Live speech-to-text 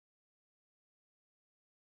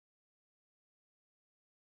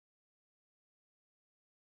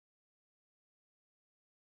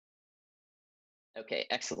Okay,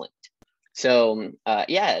 excellent. So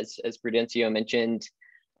yeah, as Prudencio mentioned,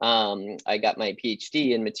 I got my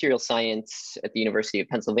PhD in material science at the University of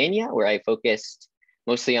Pennsylvania, where I focused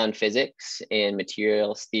mostly on physics and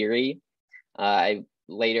materials theory. I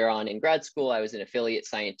later on in grad school, I was an affiliate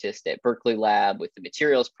scientist at Berkeley Lab with the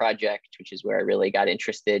Materials Project, which is where I really got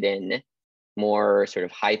interested in more sort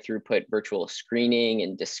of high throughput virtual screening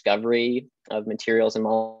and discovery of materials and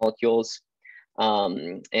molecules.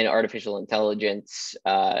 And artificial intelligence,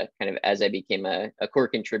 kind of as I became a core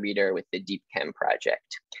contributor with the Deep Chem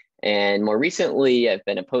project. And more recently, I've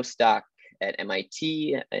been a postdoc at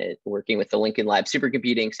MIT, working with the Lincoln Lab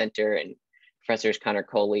Supercomputing Center and Professors Connor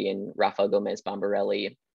Coley and Rafael Gomez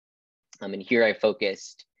Bombarelli. And here I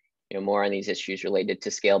focused more on these issues related to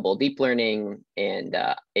scalable deep learning and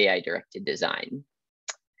AI-directed design.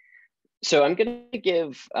 So I'm going to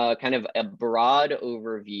give kind of a broad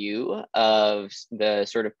overview of the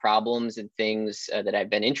sort of problems and things that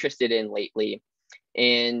I've been interested in lately.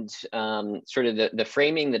 And sort of the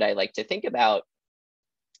framing that I like to think about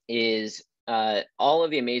is all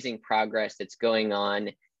of the amazing progress that's going on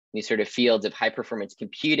in these sort of fields of high performance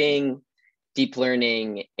computing, deep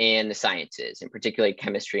learning, and the sciences, and particularly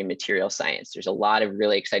chemistry and material science. There's a lot of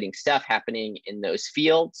really exciting stuff happening in those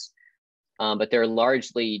fields. But they're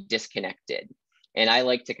largely disconnected. And I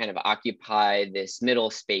like to kind of occupy this middle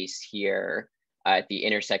space here at the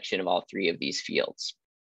intersection of all three of these fields.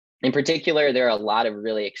 In particular, there are a lot of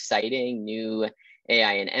really exciting new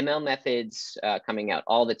AI and ML methods coming out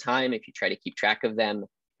all the time. If you try to keep track of them,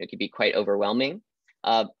 it can be quite overwhelming.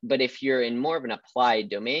 But if you're in more of an applied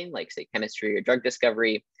domain, like say chemistry or drug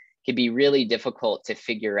discovery, it can be really difficult to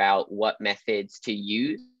figure out what methods to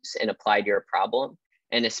use and apply to your problem,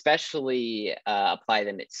 and especially apply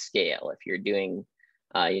them at scale if you're doing,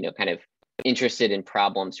 kind of interested in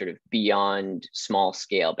problems sort of beyond small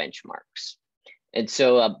scale benchmarks. And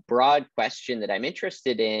so a broad question that I'm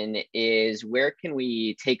interested in is, where can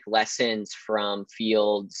we take lessons from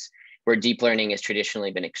fields where deep learning has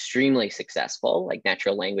traditionally been extremely successful, like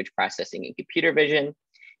natural language processing and computer vision?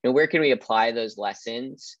 And where can we apply those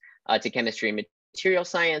lessons to chemistry and material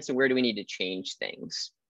science, and where do we need to change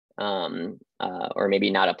things? Or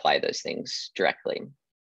maybe not apply those things directly.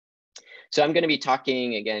 So I'm going to be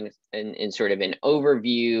talking again in sort of an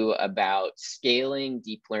overview about scaling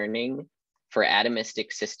deep learning for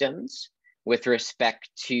atomistic systems with respect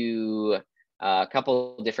to a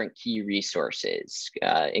couple of different key resources,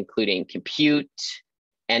 including compute,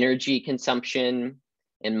 energy consumption,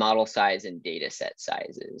 and model size and data set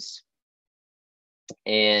sizes.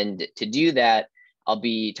 And to do that, I'll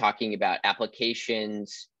be talking about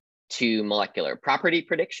applications to molecular property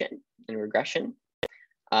prediction and regression,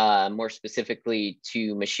 more specifically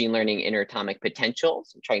to machine learning interatomic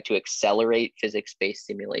potentials, and trying to accelerate physics-based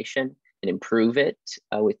simulation and improve it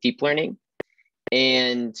with deep learning.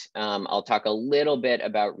 And I'll talk a little bit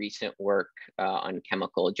about recent work on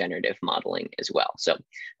chemical generative modeling as well. So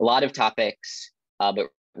a lot of topics, but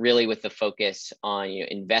really with the focus on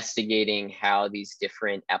investigating how these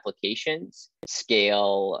different applications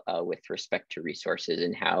scale with respect to resources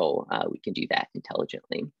and how we can do that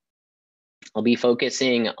intelligently. I'll be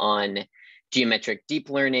focusing on geometric deep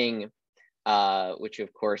learning, which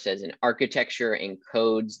of course as an architecture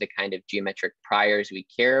encodes the kind of geometric priors we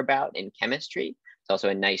care about in chemistry. It's also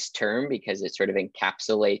a nice term because it sort of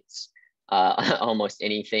encapsulates almost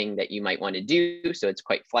anything that you might want to do, so it's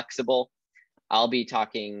quite flexible. I'll be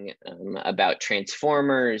talking about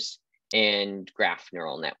transformers and graph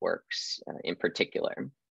neural networks in particular.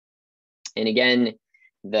 And again,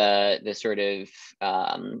 the sort of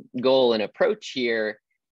goal and approach here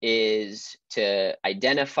is to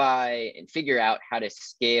identify and figure out how to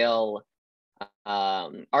scale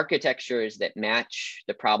architectures that match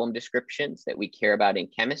the problem descriptions that we care about in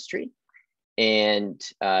chemistry, and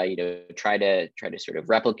try to sort of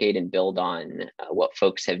replicate and build on what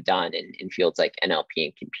folks have done in fields like NLP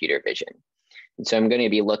and computer vision. And so I'm going to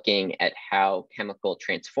be looking at how chemical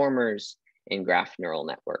transformers and graph neural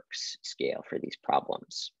networks scale for these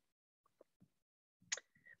problems.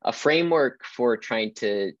 A framework for trying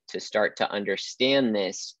to start to understand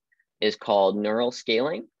this is called neural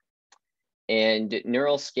scaling. And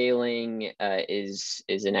neural scaling is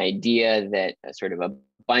an idea that sort of a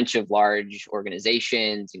bunch of large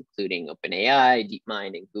organizations, including OpenAI,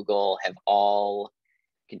 DeepMind, and Google, have all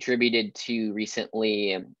contributed to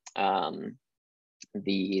recently.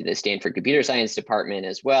 The Stanford Computer Science Department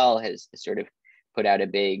as well has sort of put out a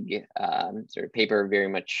big sort of paper very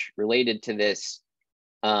much related to this.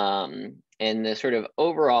 And the sort of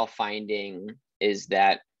overall finding is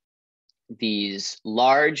that these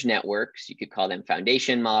large networks, you could call them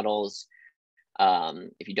foundation models,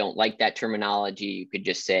 If you don't like that terminology, you could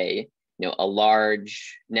just say, a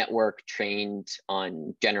large network trained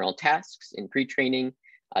on general tasks in pre-training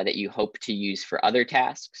that you hope to use for other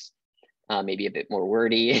tasks, maybe a bit more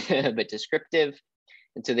wordy, but descriptive.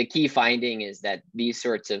 And so the key finding is that these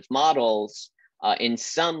sorts of models, in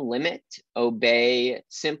some limit, obey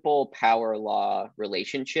simple power law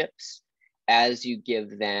relationships as you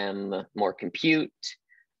give them more compute,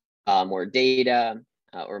 more data,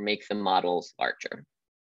 or make the models larger.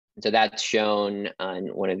 So that's shown on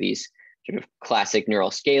one of these sort of classic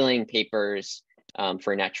neural scaling papers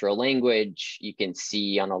for natural language. You can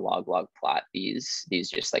see on a log-log plot these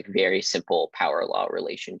just like very simple power law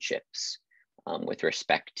relationships with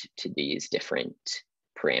respect to these different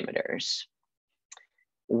parameters.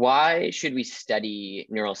 Why should we study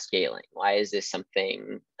neural scaling? Why is this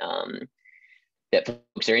something that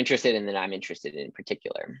folks are interested in, that I'm interested in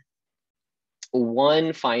particular?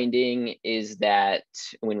 One finding is that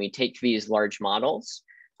when we take these large models,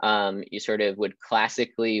 you sort of would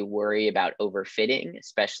classically worry about overfitting,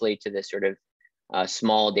 especially to the sort of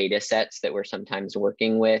small data sets that we're sometimes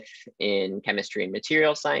working with in chemistry and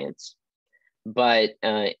material science. But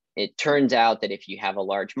it turns out that if you have a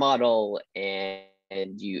large model and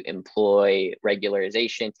you employ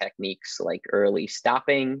regularization techniques like early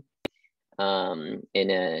stopping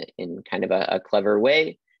in kind of a clever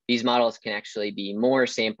way, these models can actually be more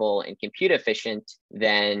sample and compute efficient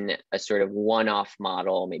than a sort of one-off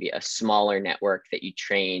model, maybe a smaller network that you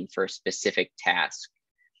train for a specific task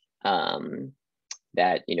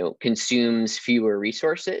that consumes fewer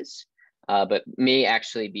resources, but may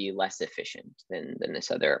actually be less efficient than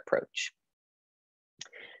this other approach.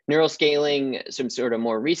 Neural scaling, some sort of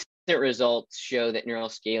more recent results show that neural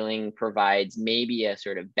scaling provides maybe a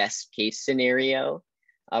sort of best case scenario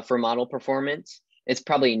for model performance. It's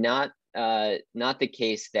probably not the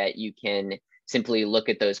case that you can simply look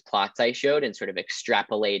at those plots I showed and sort of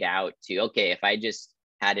extrapolate out to, okay, if I just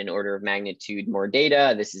had an order of magnitude more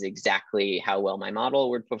data, this is exactly how well my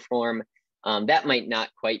model would perform. That might not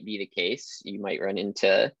quite be the case. You might run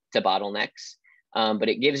into bottlenecks, but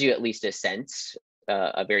it gives you at least a sense,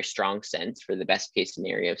 a very strong sense for the best case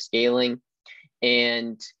scenario of scaling.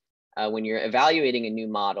 And when you're evaluating a new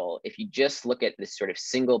model, if you just look at this sort of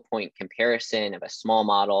single point comparison of a small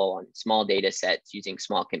model on small data sets using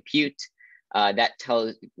small compute, that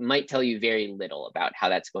might tell you very little about how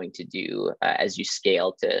that's going to do as you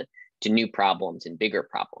scale to new problems and bigger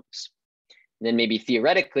problems. And then maybe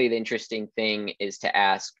theoretically, the interesting thing is to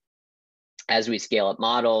ask, as we scale up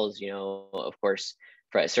models, of course,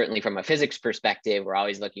 certainly from a physics perspective, we're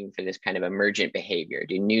always looking for this kind of emergent behavior.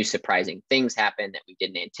 Do new surprising things happen that we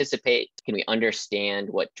didn't anticipate? Can we understand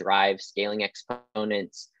what drives scaling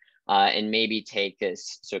exponents? And maybe take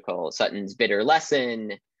this so-called Sutton's bitter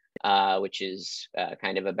lesson, which is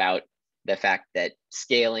kind of about the fact that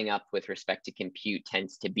scaling up with respect to compute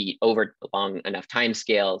tends to beat over long enough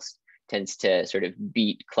timescales, tends to sort of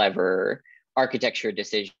beat clever architecture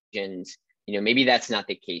decisions. Maybe that's not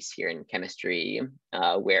the case here in chemistry,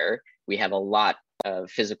 where we have a lot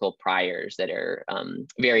of physical priors that are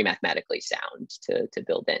very mathematically sound to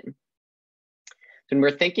build in. When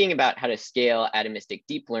we're thinking about how to scale atomistic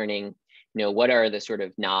deep learning, what are the sort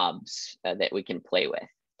of knobs that we can play with?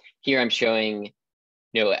 Here I'm showing,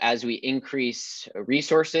 as we increase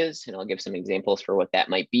resources, and I'll give some examples for what that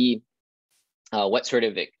might be, what sort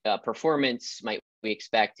of performance might we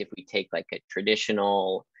expect if we take like a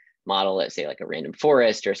traditional model, let's say like a random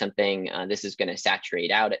forest or something. This is going to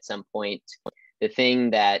saturate out at some point. The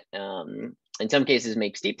thing that in some cases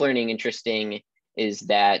makes deep learning interesting is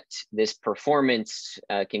that this performance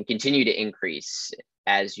can continue to increase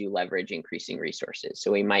as you leverage increasing resources.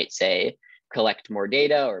 So we might say collect more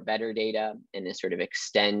data or better data and then sort of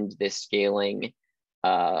extend this scaling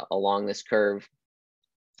along this curve.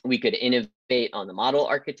 We could innovate on the model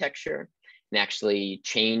architecture and actually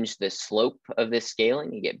change the slope of this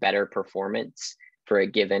scaling and get better performance for a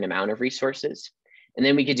given amount of resources. And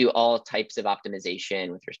then we could do all types of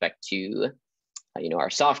optimization with respect to, our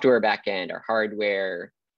software backend, our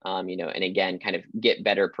hardware, and again, kind of get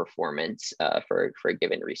better performance for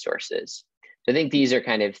given resources. So I think these are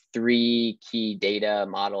kind of three key data,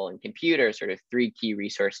 model, and computer, sort of three key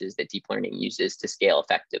resources that deep learning uses to scale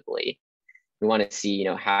effectively. We want to see,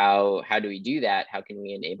 how do we do that? How can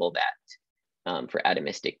we enable that for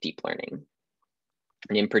atomistic deep learning?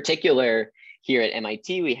 And in particular, here at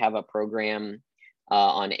MIT, we have a program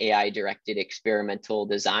on AI-directed experimental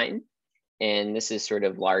design. And this is sort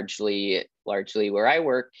of largely where I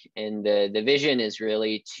work. And the vision is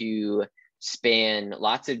really to span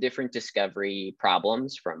lots of different discovery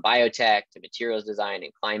problems, from biotech to materials design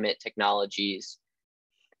and climate technologies,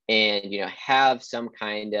 and have some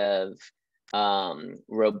kind of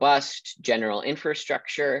robust general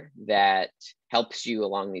infrastructure that helps you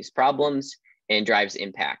along these problems and drives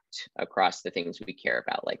impact across the things we care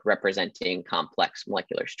about, like representing complex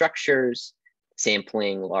molecular structures,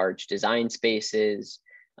 sampling large design spaces,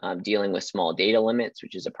 dealing with small data limits,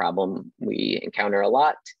 which is a problem we encounter a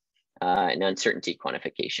lot, and uncertainty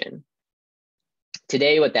quantification.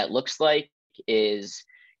 Today, what that looks like is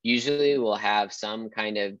usually we'll have some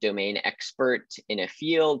kind of domain expert in a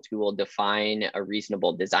field who will define a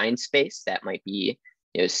reasonable design space. That might be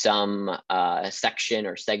some section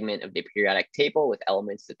or segment of the periodic table with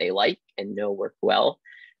elements that they like and know work well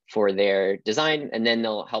for their design. And then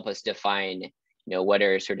they'll help us define what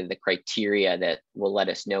are sort of the criteria that will let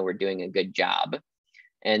us know we're doing a good job.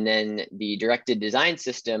 And then the directed design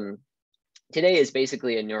system today is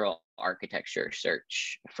basically a neural architecture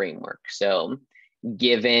search framework. So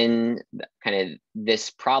given kind of this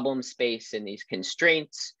problem space and these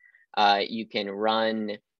constraints, you can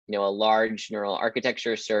run a large neural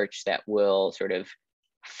architecture search that will sort of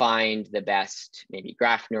find the best maybe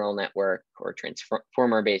graph neural network or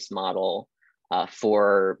transformer-based model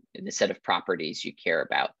for the set of properties you care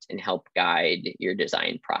about and help guide your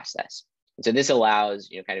design process. And so this allows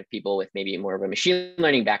kind of people with maybe more of a machine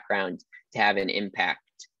learning background to have an impact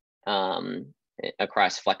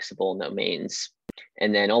across flexible domains.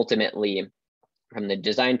 And then ultimately, from the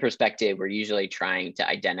design perspective, we're usually trying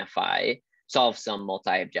to solve some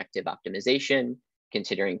multi-objective optimization,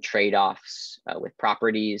 considering trade-offs with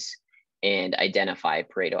properties, and identify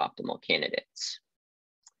Pareto optimal candidates.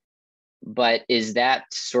 But is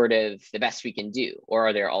that sort of the best we can do, or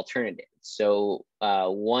are there alternatives? So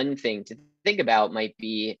one thing to think about might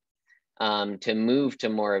be to move to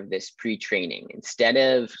more of this pre-training. Instead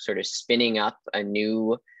of sort of spinning up a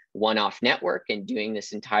new one-off network and doing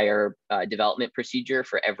this entire development procedure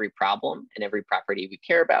for every problem and every property we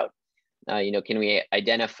care about, can we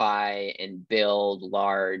identify and build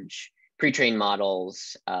large pre-trained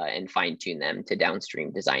models and fine-tune them to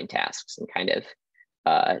downstream design tasks and kind of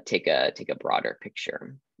take a broader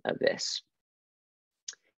picture of this.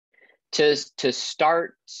 To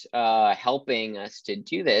start helping us to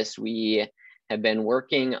do this, we have been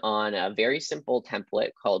working on a very simple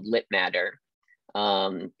template called LitMatter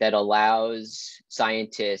that allows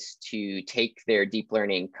scientists to take their deep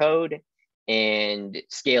learning code and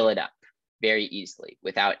scale it up very easily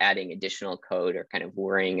without adding additional code or kind of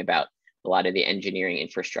worrying about a lot of the engineering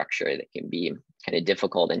infrastructure that can be kind of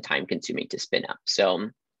difficult and time consuming to spin up. So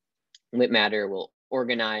LitMatter will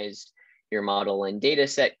organize your model and data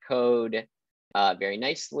set code very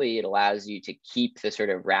nicely. It allows you to keep the sort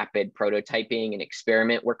of rapid prototyping and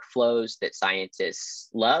experiment workflows that scientists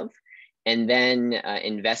love, and then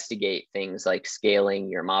investigate things like scaling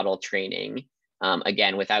your model training,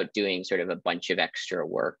 again, without doing sort of a bunch of extra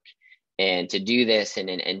work. And to do this in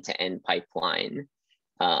an end-to-end pipeline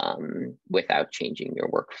without changing your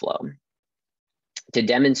workflow. To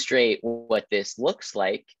demonstrate what this looks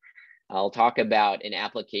like, I'll talk about an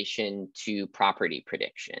application to property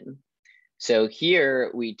prediction. So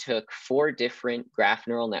here we took 4 different graph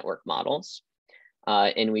neural network models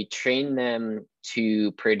and we trained them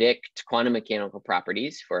to predict quantum mechanical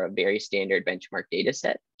properties for a very standard benchmark data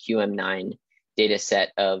set, QM9 data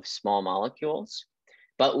set of small molecules.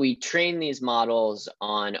 But we trained these models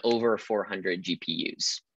on over 400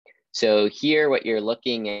 GPUs. So here what you're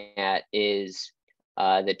looking at is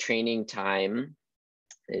the training time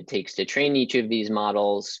it takes to train each of these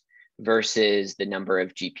models versus the number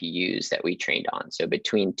of GPUs that we trained on. So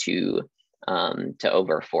between 2 to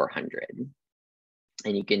over 400.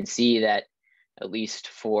 And you can see that at least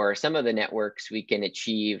for some of the networks, we can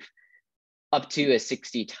achieve up to a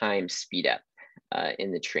 60 times speed up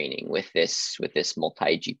in the training with this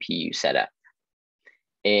multi-GPU setup.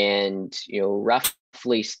 And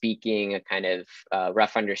roughly speaking, a kind of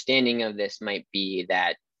rough understanding of this might be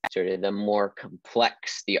that sort of the more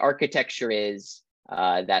complex the architecture is,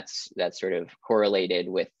 that's sort of correlated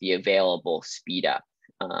with the available speed up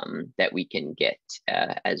that we can get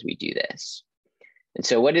as we do this. And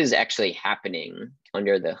so what is actually happening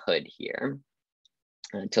under the hood here?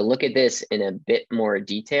 To look at this in a bit more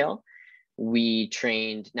detail, we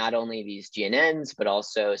trained not only these GNNs, but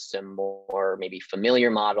also some more maybe familiar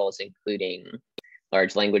models, including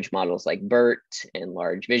large language models like BERT and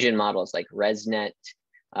large vision models like ResNet.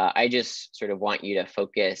 I just sort of want you to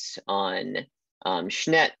focus on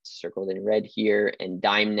SCHNet, circled in red here, and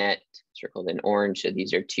DimeNet, circled in orange. So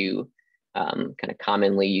these are 2 kind of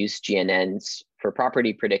commonly used GNNs for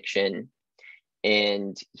property prediction.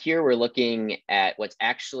 And here we're looking at what's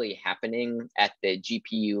actually happening at the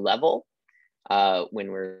GPU level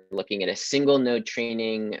when we're looking at a single node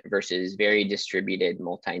training versus very distributed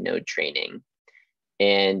multi-node training,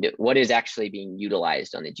 and what is actually being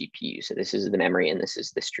utilized on the GPU. So this is the memory and this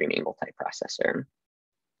is the streaming multiprocessor.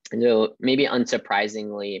 And so maybe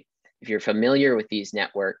unsurprisingly, if you're familiar with these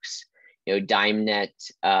networks, DimeNet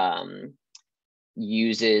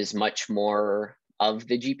uses much more of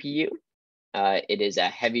the GPU. It is a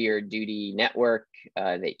heavier duty network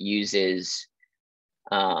that uses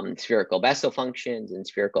spherical Bessel functions and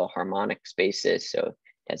spherical harmonic spaces. So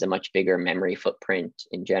it has a much bigger memory footprint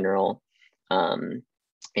in general.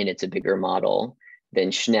 And it's a bigger model than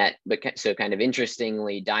Schnet. But so kind of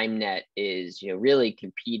interestingly, DimeNet is really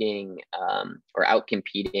competing or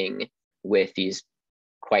outcompeting with these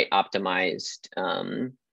quite optimized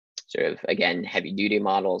sort of, again, heavy duty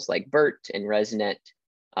models like BERT and ResNet,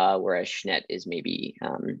 whereas Schnet is maybe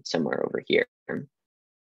somewhere over here.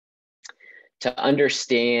 To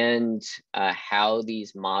understand how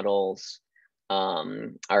these models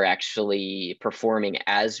are actually performing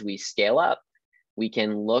as we scale up, we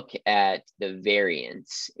can look at the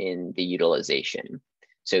variance in the utilization.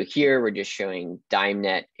 So here we're just showing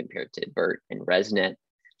DimeNet compared to BERT and ResNet,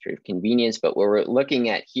 sort of convenience, but what we're looking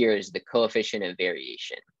at here is the coefficient of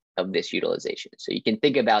variation of this utilization. So you can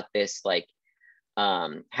think about this like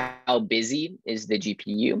how busy is the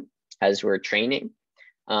GPU as we're training,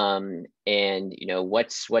 and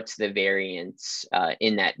what's the variance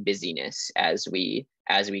in that busyness as we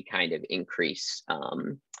kind of increase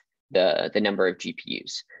the number of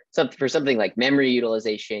GPUs. So for something like memory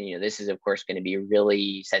utilization, this is of course going to be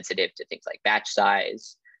really sensitive to things like batch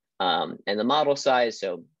size and the model size.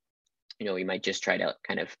 So we might just try to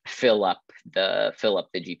kind of fill up the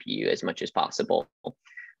GPU as much as possible.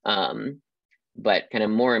 But kind of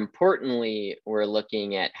more importantly, we're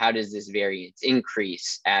looking at how does this variance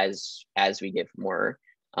increase as we give more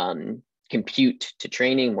compute to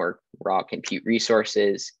training, more raw compute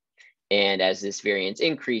resources. And as this variance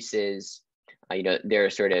increases, there are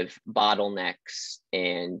sort of bottlenecks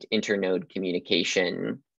and internode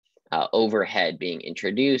communication overhead being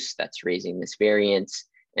introduced that's raising this variance.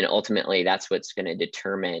 And ultimately, that's what's going to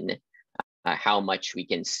determine how much we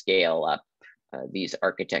can scale up these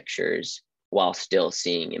architectures while still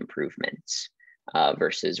seeing improvements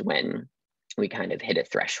versus when we kind of hit a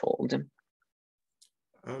threshold.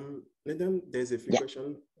 Nathan, there's a few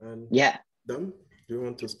questions. Yeah. Dan, do you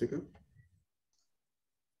want to speak up?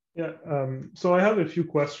 Yeah, so I have a few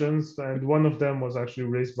questions, and one of them was actually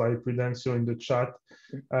raised by Prudencio in the chat,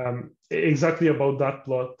 exactly about that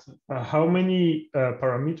plot. How many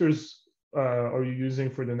parameters are you using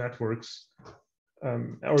for the networks?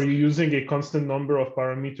 Are you using a constant number of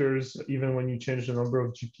parameters even when you change the number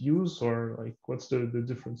of GPUs, or like what's the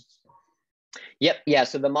difference? Yep, yeah,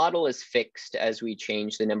 so the model is fixed as we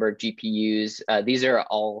change the number of GPUs. These are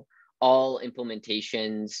all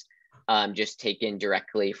implementations just taken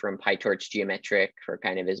directly from PyTorch geometric for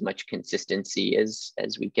kind of as much consistency as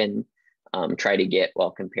we can try to get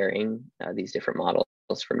while comparing these different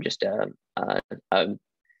models from just a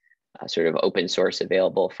sort of open source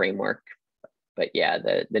available framework. But yeah,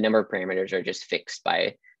 the number of parameters are just fixed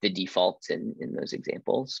by the defaults in those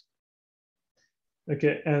examples.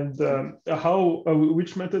 Okay, and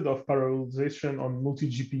which method of parallelization on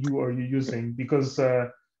multi-GPU are you using? Because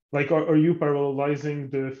like, are you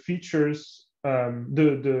parallelizing the features,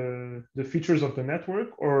 the features of the network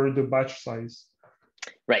or the batch size?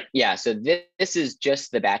 Right, yeah, so this is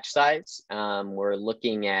just the batch size. We're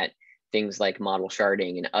looking at things like model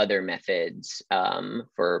sharding and other methods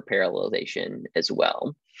for parallelization as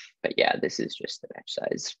well. But yeah, this is just the batch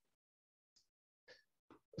size.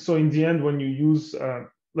 So in the end, when you use,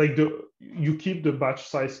 you keep the batch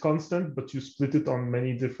size constant, but you split it on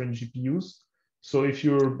many different GPUs. So if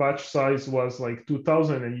your batch size was like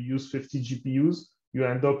 2000 and you use 50 GPUs, you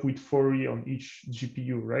end up with 40 on each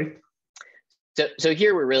GPU, right? So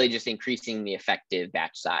here we're really just increasing the effective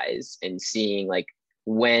batch size and seeing like,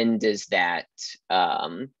 when does that,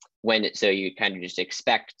 so you kind of just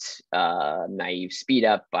expect naive speed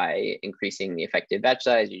up by increasing the effective batch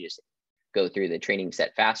size, you just go through the training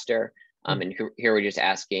set faster. And here we're just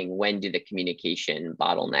asking, when do the communication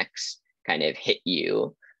bottlenecks kind of hit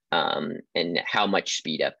you? And how much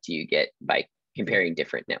speed up do you get by comparing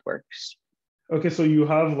different networks? Okay, so you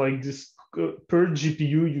have like this, per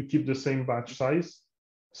GPU, you keep the same batch size.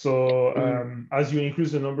 So as you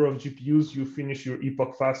increase the number of GPUs, you finish your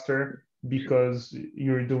epoch faster because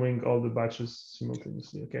you're doing all the batches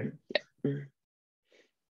simultaneously, okay? Yeah.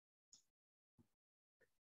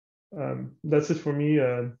 That's it for me.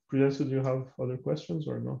 Prudence, do you have other questions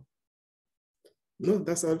or no? No,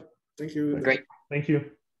 that's all. Thank you. Great. Thank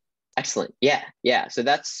you. Excellent. Yeah. So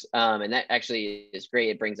that's and that actually is great.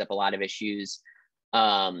 It brings up a lot of issues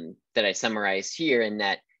that I summarized here, in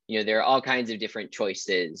that there are all kinds of different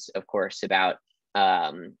choices, of course, about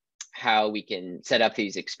how we can set up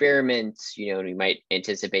these experiments. And we might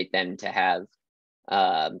anticipate them to have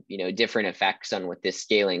different effects on what this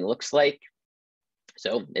scaling looks like.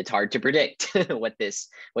 So it's hard to predict what this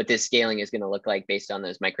scaling is going to look like based on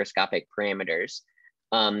those microscopic parameters.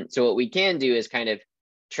 So what we can do is kind of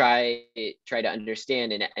try to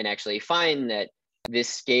understand and actually find that this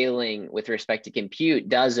scaling with respect to compute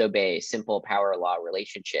does obey simple power law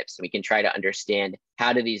relationships. And we can try to understand,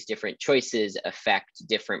 how do these different choices affect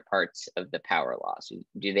different parts of the power law? So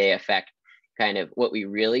do they affect kind of what we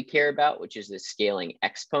really care about, which is the scaling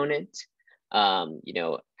exponent?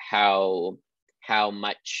 How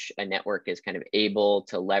much a network is kind of able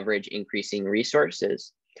to leverage increasing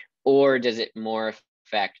resources, or does it more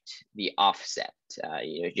affect the offset,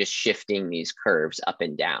 just shifting these curves up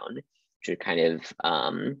and down, which would kind of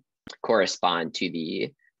correspond to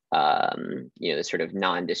the the sort of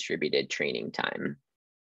non-distributed training time.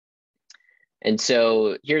 And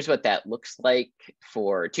so here's what that looks like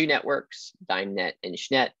for two networks, DimeNet and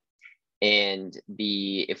SchNet. And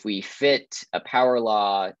if we fit a power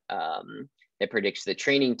law that predicts the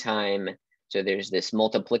training time, so there's this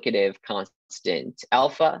multiplicative constant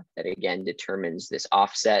alpha that again determines this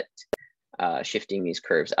offset, shifting these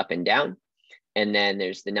curves up and down. And then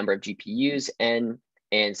there's the number of GPUs n,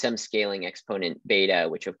 and some scaling exponent beta,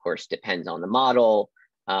 which of course depends on the model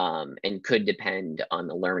and could depend on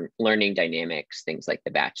the learning dynamics, things like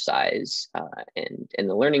the batch size and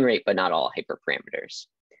the learning rate, but not all hyperparameters.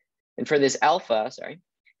 And for this alpha,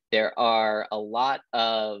 there are a lot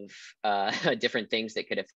of different things that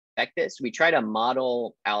could affect this. We try to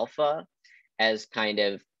model alpha as kind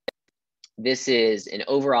of, this is an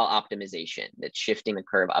overall optimization that's shifting the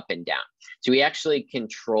curve up and down. So we actually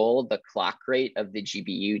control the clock rate of the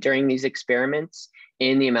GPU during these experiments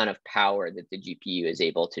in the amount of power that the GPU is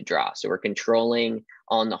able to draw. So we're controlling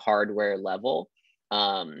on the hardware level,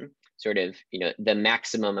 the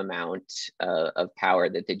maximum amount of power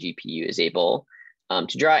that the GPU is able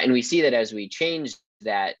to draw. And we see that as we change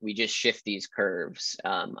that, we just shift these curves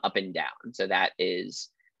up and down. So that is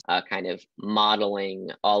kind of modeling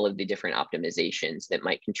all of the different optimizations that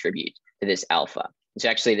might contribute to this alpha. So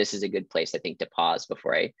actually, this is a good place, I think, to pause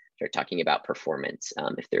before I start talking about performance,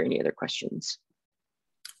 if there are any other questions.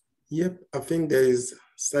 Yep, I think there is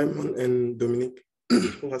Simon and Dominic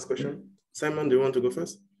who has a question. Simon, do you want to go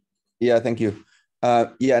first? Yeah, thank you.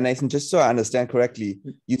 Nathan, just so I understand correctly,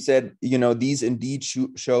 you said, these indeed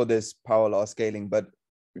show this power law scaling, but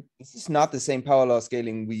this is not the same power law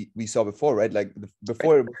scaling we saw before, right? Like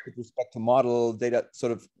before, it was with respect to model data,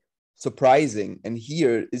 sort of surprising. And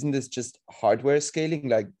here, isn't this just hardware scaling?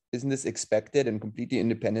 Like, isn't this expected and completely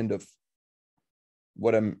independent of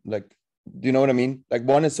what I'm like? Do you know what I mean? Like,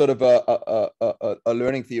 one is sort of a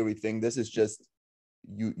learning theory thing. This is just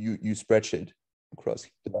you spreadsheet across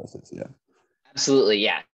devices. Yeah. Absolutely,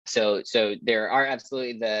 yeah. So there are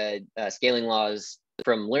absolutely the scaling laws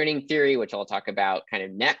from learning theory, which I'll talk about kind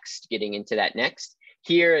of next, getting into that next.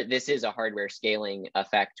 Here, this is a hardware scaling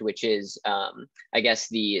effect, which is, I guess,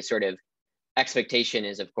 the sort of expectation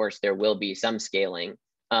is, of course, there will be some scaling,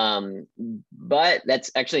 but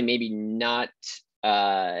that's actually maybe not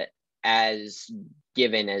as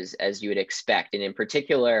given as you would expect. And in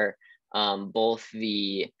particular, both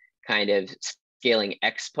the kind of scaling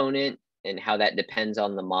exponent and how that depends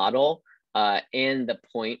on the model and the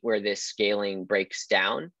point where this scaling breaks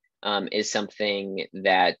down is something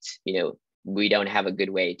that, we don't have a good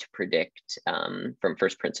way to predict from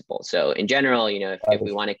first principles. So in general, if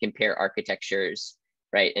we want to compare architectures,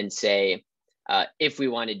 right, and say, if we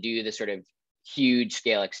want to do the sort of huge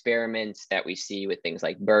scale experiments that we see with things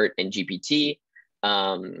like BERT and GPT,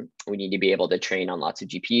 we need to be able to train on lots of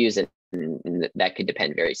GPUs, and that could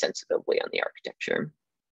depend very sensitively on the architecture.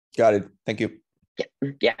 Got it. Thank you.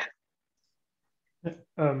 Yeah.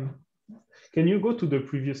 Can you go to the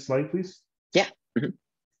previous slide, please? Yeah. Mm-hmm.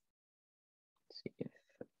 See if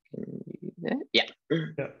I can do that. Yeah.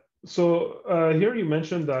 Yeah. So here you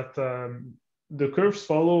mentioned that the curves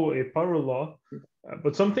follow a power law,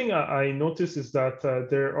 but something I noticed is that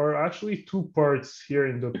there are actually two parts here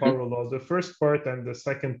in the power law, the first part and the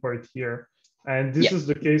second part here. And this is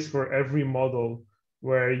the case for every model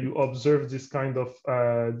where you observe this kind of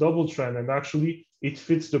double trend, and actually it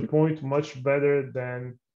fits the point much better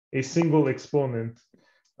than a single exponent.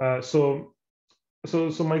 So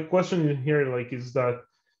my question here is that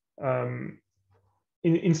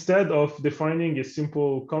instead of defining a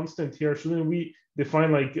simple constant here, shouldn't we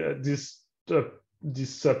define like this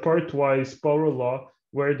partwise power law,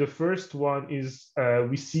 where the first one is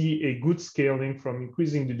we see a good scaling from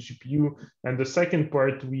increasing the GPU, and the second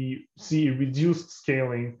part we see reduced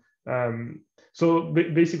scaling. So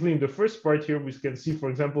basically in the first part here, we can see, for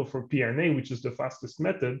example, for PNA, which is the fastest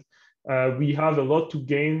method, we have a lot to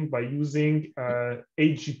gain by using 8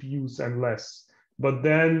 GPUs and less. But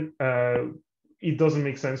then it doesn't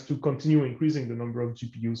make sense to continue increasing the number of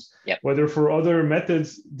GPUs. Yep. Whether for other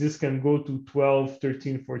methods, this can go to 12,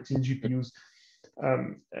 13, 14 GPUs.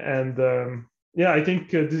 Yeah, I think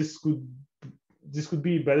this could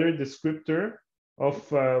be a better descriptor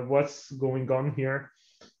of what's going on here.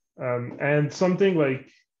 And something like,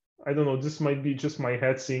 I don't know, this might be just my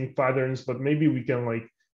head seeing patterns, but maybe we can like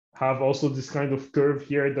have also this kind of curve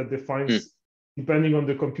here that defines, depending on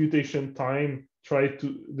the computation time, try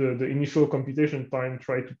to the initial computation time,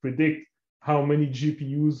 try to predict how many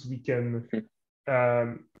GPUs we can,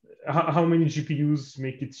 how many GPUs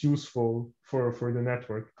make it useful for the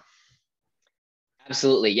network.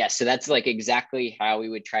 Absolutely, yes. So that's like exactly how we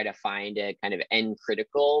would try to find a kind of n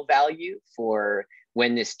critical value for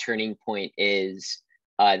when this turning point is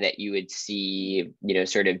that you would see, you know,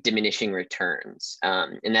 sort of diminishing returns.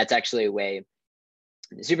 And that's actually a way,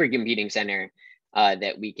 the supercomputing center,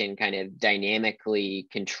 that we can kind of dynamically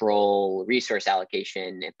control resource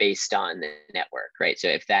allocation based on the network, right? So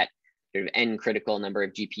if that sort of n critical number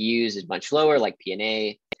of GPUs is much lower, like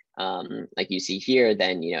PNA, like you see here,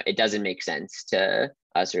 then, you know, it doesn't make sense to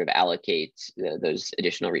sort of allocate those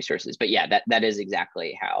additional resources. But yeah, that is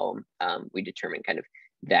exactly how we determine kind of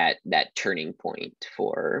that turning point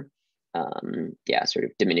for yeah, sort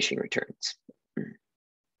of diminishing returns.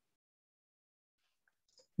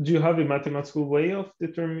 Do you have a mathematical way of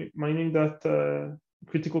determining that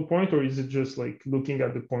critical point, or is it just like looking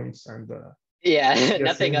at the points and yeah,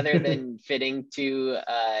 nothing other than fitting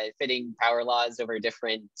power laws over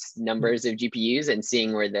different numbers of GPUs and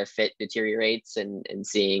seeing where the fit deteriorates, and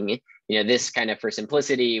seeing, you know, this kind of, for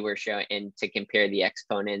simplicity, we're showing, and to compare the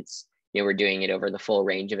exponents, you know, we're doing it over the full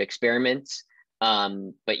range of experiments.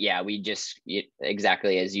 But yeah, we just,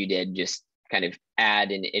 exactly as you did, just kind of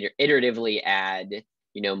add and iteratively add,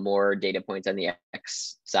 you know, more data points on the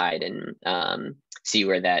X side, and see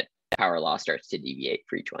where that power law starts to deviate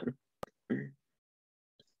for each one.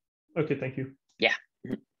 Okay, thank you. Yeah.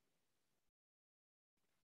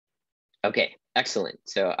 Okay, excellent.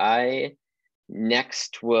 So I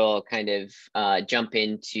next will kind of jump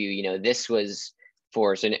into, you know, this was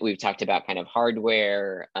for, so we've talked about kind of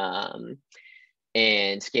hardware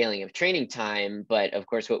and scaling of training time, but of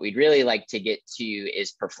course, what we'd really like to get to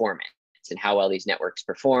is performance and how well these networks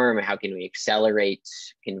perform, how can we accelerate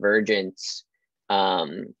convergence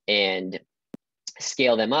and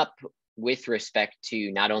scale them up with respect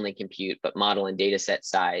to not only compute, but model and data set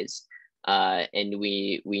size. And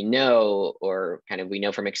we know, or kind of we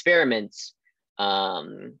know from experiments,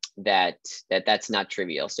 that's not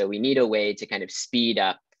trivial. So we need a way to kind of speed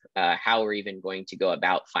up how we're even going to go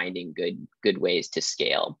about finding good ways to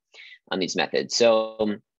scale on these methods. So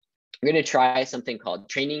I'm going to try something called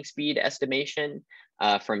training speed estimation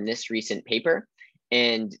from this recent paper.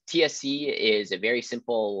 And TSE is a very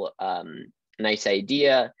simple, nice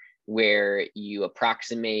idea where you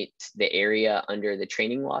approximate the area under the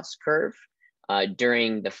training loss curve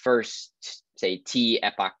during the first, say, T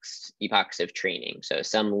epochs of training. So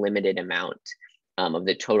some limited amount of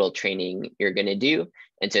the total training you're going to do.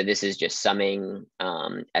 And so this is just summing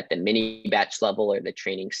at the mini batch level or the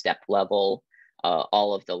training step level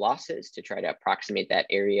all of the losses to try to approximate that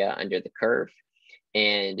area under the curve.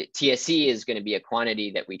 And TSE is going to be a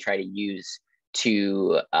quantity that we try to use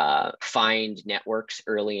to find networks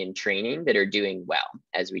early in training that are doing well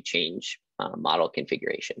as we change model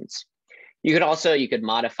configurations. You could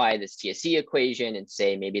modify this TSE equation and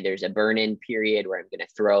say maybe there's a burn-in period where I'm going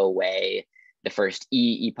to throw away the first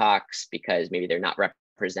E epochs because maybe they're not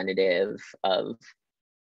representative of,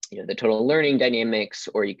 you know, the total learning dynamics,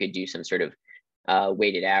 or you could do some sort of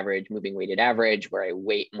weighted average, moving weighted average, where I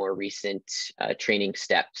weight more recent training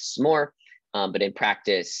steps more. But in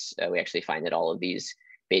practice, we actually find that all of these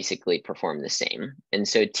basically perform the same. And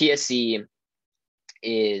so TSE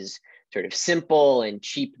is sort of simple and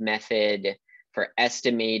cheap method for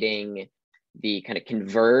estimating the kind of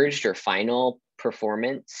converged or final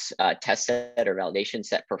performance test set or validation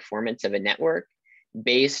set performance of a network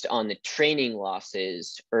based on the training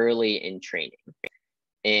losses early in training.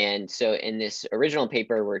 And so in this original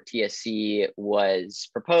paper where TSE was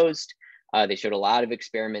proposed, they showed a lot of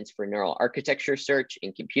experiments for neural architecture search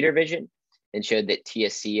in computer vision. and showed that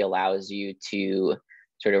TSC allows you to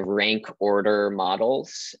sort of rank order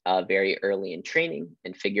models very early in training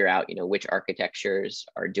and figure out, which architectures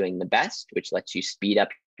are doing the best, which lets you speed up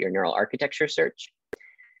your neural architecture search.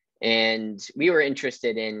 And we were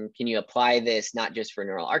interested in, can you apply this not just for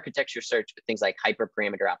neural architecture search, but things like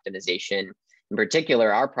hyperparameter optimization. In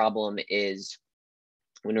particular, our problem is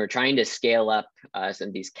when we're trying to scale up some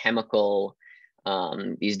of these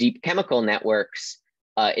deep chemical networks,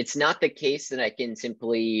 it's not the case that I can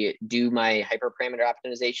simply do my hyperparameter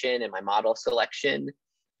optimization and my model selection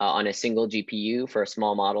on a single GPU for a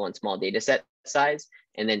small model and small data set size,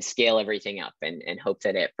 and then scale everything up and hope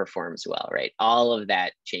that it performs well, right? All of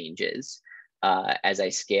that changes as I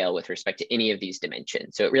scale with respect to any of these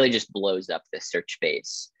dimensions. So it really just blows up the search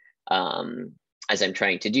space as I'm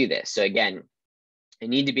trying to do this. So again, I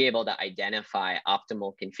need to be able to identify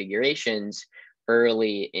optimal configurations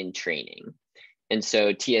early in training. And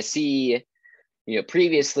so TSC,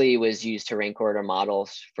 previously was used to rank order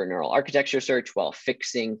models for neural architecture search while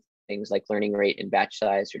fixing things like learning rate and batch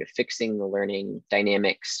size, sort of fixing the learning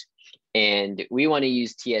dynamics. And we want to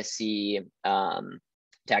use TSC to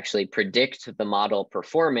actually predict the model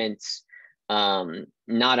performance, not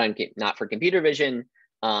for computer vision,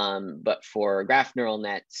 but for graph neural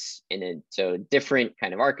nets so different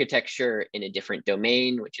kind of architecture in a different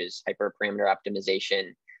domain, which is hyperparameter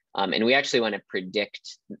optimization. And we actually want to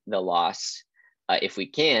predict the loss if we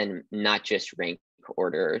can, not just rank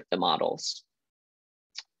order the models.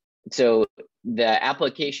 So the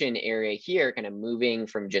application area here, kind of moving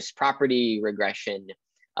from just property regression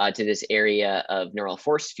to this area of neural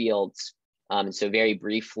force fields. So very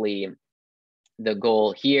briefly, the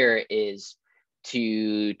goal here is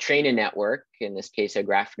to train a network, in this case, a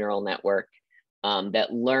graph neural network,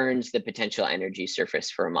 that learns the potential energy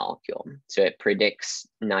surface for a molecule. So it predicts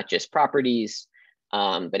not just properties,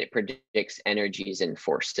 but it predicts energies and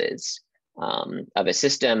forces of a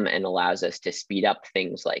system and allows us to speed up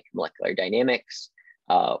things like molecular dynamics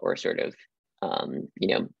or sort of,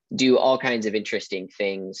 do all kinds of interesting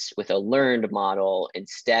things with a learned model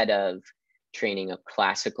instead of training a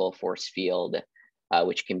classical force field,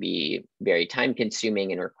 which can be very time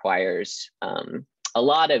consuming and requires a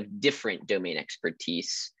lot of different domain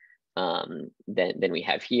expertise than we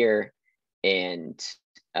have here, and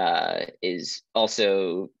is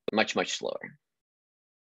also much, much slower.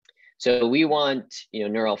 So we want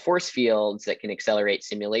neural force fields that can accelerate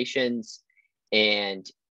simulations and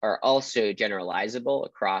are also generalizable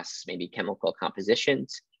across maybe chemical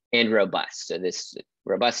compositions and robust. So this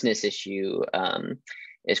robustness issue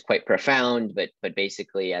is quite profound, but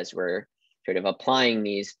basically as we're sort of applying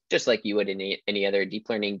these, just like you would in any other deep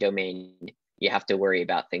learning domain, you have to worry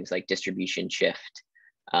about things like distribution shift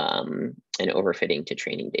and overfitting to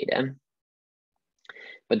training data.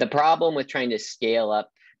 But the problem with trying to scale up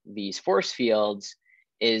these force fields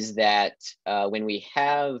is that when we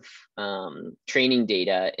have training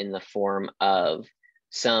data in the form of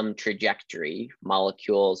some trajectory,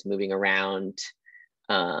 molecules moving around,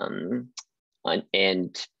 and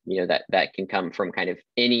that can come from kind of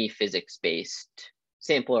any physics-based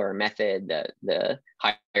sample or method, the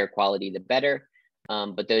higher quality, the better.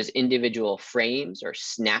 But those individual frames or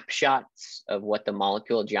snapshots of what the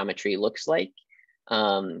molecule geometry looks like,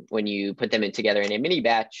 when you put them together in a mini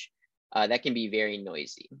batch, that can be very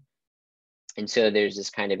noisy. And so there's this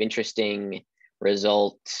kind of interesting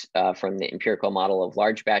result from the empirical model of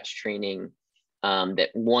large batch training, that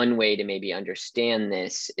one way to maybe understand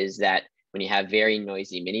this is that when you have very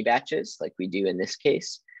noisy mini batches, like we do in this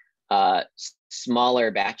case,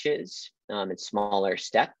 smaller batches and smaller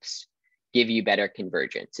steps give you better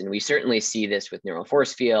convergence. And we certainly see this with neural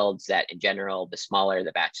force fields, that in general, the smaller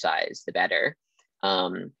the batch size, the better.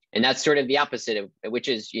 And that's sort of the opposite of, which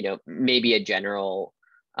is, maybe a general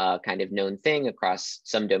kind of known thing across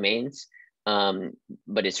some domains,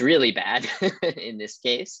 but it's really bad in this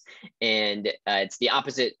case. And it's the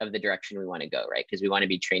opposite of the direction we want to go, right? Because we want to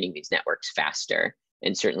be training these networks faster.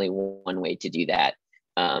 And certainly one way to do that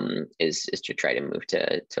is to try to move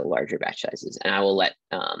to larger batch sizes. And I will let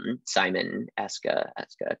Simon ask a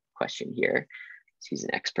question here. He's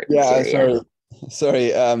an expert in this area. Sorry.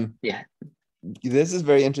 Yeah. This is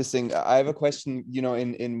very interesting. I have a question.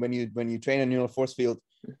 In when you train a neural force field,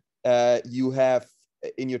 you have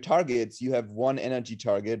in your targets, you have one energy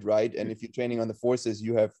target, right? And if you're training on the forces,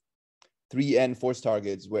 you have 3 n force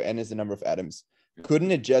targets, where n is the number of atoms.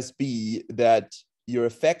 Couldn't it just be that your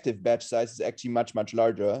effective batch size is actually much, much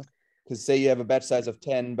larger? Because say you have a batch size of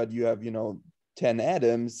 10, but you have 10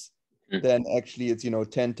 atoms, then actually it's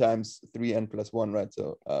 10 times 3n plus 1, right?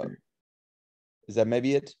 So is that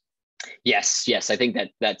maybe it? Yes, I think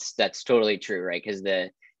that's totally true, right? Because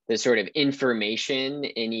the sort of information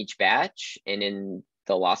in each batch and in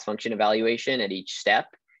the loss function evaluation at each step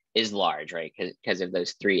is large, right? Because of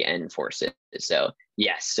those 3n forces. So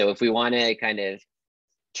yes, so if we want to kind of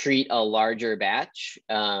treat a larger batch,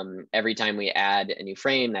 every time we add a new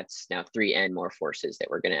frame, that's now 3n more forces that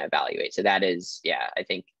we're going to evaluate. So that is, yeah, I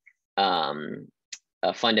think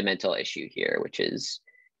a fundamental issue here, which is,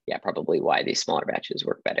 yeah, probably why these smaller batches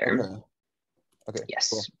work better. Okay. Yes.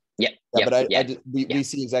 Cool. Yep. Yeah, yep, but we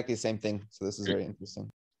see exactly the same thing. So this is very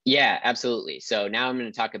interesting. Yeah, absolutely. So now I'm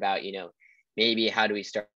going to talk about, maybe how do we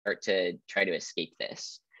start to try to escape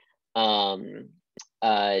this? To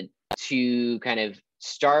kind of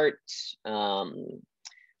start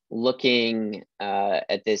looking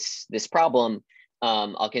at this problem,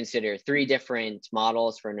 I'll consider 3 different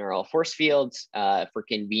models for neural force fields. For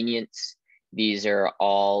convenience, these are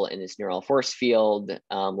all in this neural force field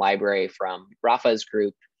library from Rafa's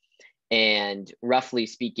group. And roughly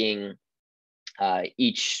speaking,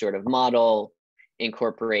 each sort of model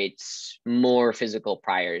incorporates more physical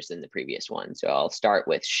priors than the previous one. So I'll start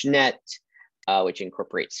with Schnet, which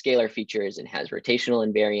incorporates scalar features and has rotational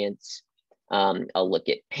invariance. I'll look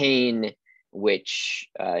at Pain, which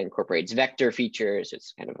incorporates vector features.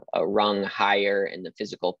 It's kind of a rung higher in the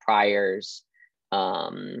physical priors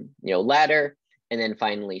ladder. And then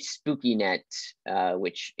finally, SpookyNet,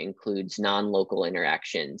 which includes non-local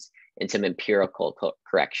interactions and some empirical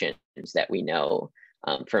corrections that we know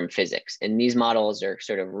from physics. And these models are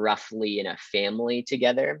sort of roughly in a family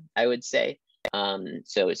together, I would say.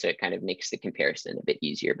 So it kind of makes the comparison a bit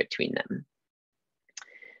easier between them.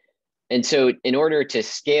 And so in order to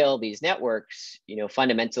scale these networks,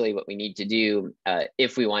 fundamentally what we need to do,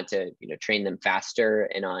 if we want to, train them faster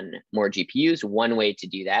and on more GPUs, one way to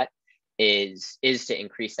do that is to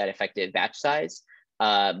increase that effective batch size,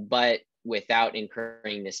 but without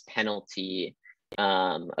incurring this penalty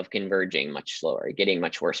of converging much slower, getting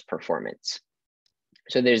much worse performance.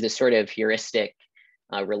 So there's this sort of heuristic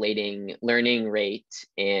relating learning rate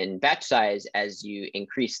and batch size as you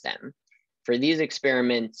increase them. For these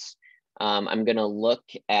experiments, I'm going to look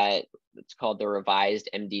at what's called the revised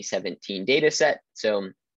MD17 dataset. So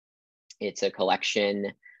it's a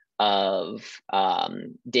collection of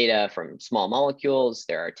data from small molecules.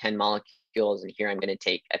 There are 10 molecules, and here I'm going to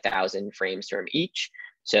take 1,000 frames from each.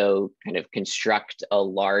 So kind of construct a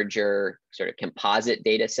larger sort of composite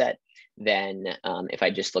data set than if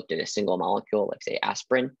I just looked at a single molecule, like say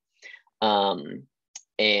aspirin. And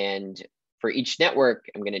for each network,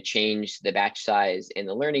 I'm going to change the batch size and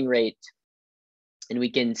the learning rate. And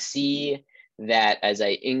we can see that as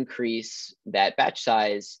I increase that batch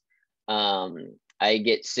size, I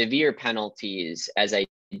get severe penalties as I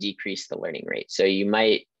decrease the learning rate. So you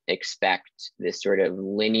might expect this sort of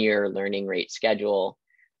linear learning rate schedule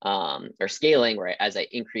or scaling, where as I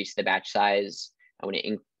increase the batch size, I want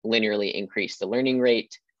to linearly increase the learning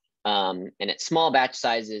rate. And at small batch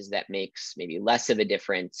sizes, that makes maybe less of a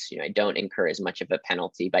difference. I don't incur as much of a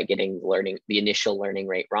penalty by getting the initial learning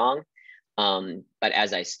rate wrong. But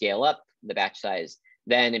as I scale up the batch size,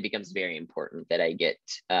 then it becomes very important that I get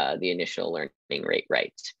the initial learning rate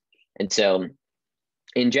right. And so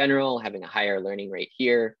in general, having a higher learning rate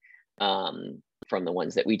here from the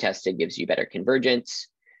ones that we tested gives you better convergence.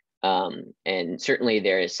 And certainly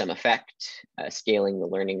there is some effect scaling the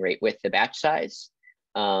learning rate with the batch size.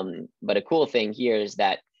 But a cool thing here is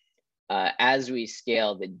that as we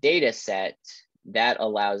scale the data set, that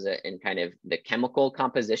allows it in kind of the chemical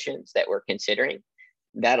compositions that we're considering,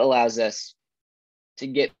 that allows us to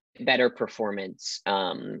get better performance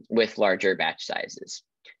with larger batch sizes.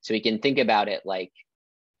 So we can think about it like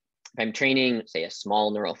if I'm training, say, a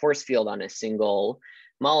small neural force field on a single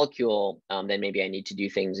molecule, then maybe I need to do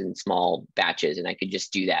things in small batches, and I could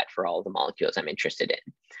just do that for all of the molecules I'm interested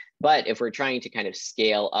in. But if we're trying to kind of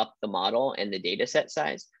scale up the model and the data set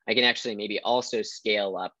size, I can actually maybe also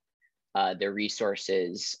scale up the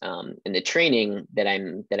resources and the training that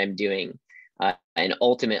I'm doing, and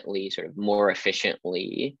ultimately sort of more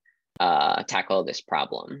efficiently tackle this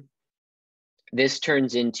problem. This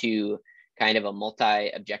turns into kind of a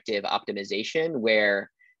multi-objective optimization where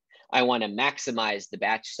I want to maximize the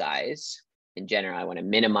batch size. In general, I want to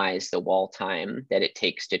minimize the wall time that it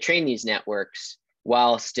takes to train these networks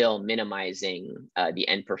while still minimizing the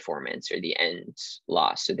end performance or the end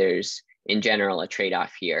loss. So there's, in general, a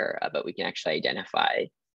trade-off here, but we can actually identify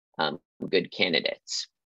good candidates.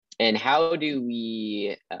 And how do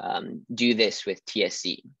we do this with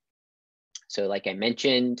TSC? So like I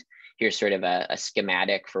mentioned, here's sort of a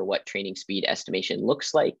schematic for what training speed estimation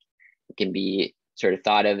looks like. It can be sort of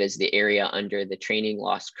thought of as the area under the training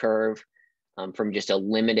loss curve from just a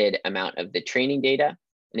limited amount of the training data.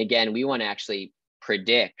 And again, we want to actually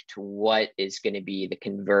predict what is going to be the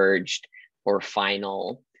converged or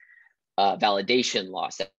final validation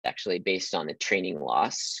loss that's actually based on the training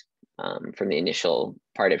loss from the initial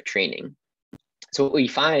part of training. So what we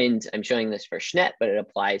find, I'm showing this for SNET, but it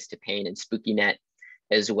applies to Pain and SpookyNet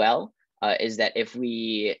as well, is that if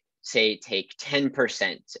we say take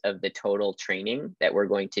 10% of the total training that we're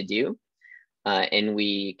going to do, and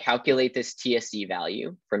we calculate this TSC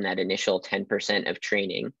value from that initial 10% of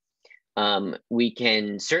training, we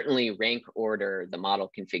can certainly rank order the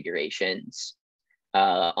model configurations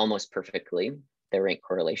almost perfectly. The rank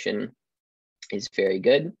correlation is very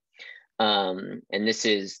good. And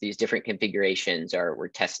these different configurations we're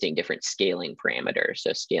testing different scaling parameters.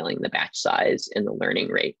 So scaling the batch size and the learning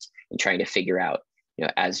rate and trying to figure out,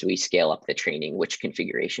 as we scale up the training, which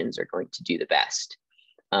configurations are going to do the best.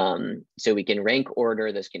 So we can rank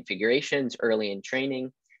order those configurations early in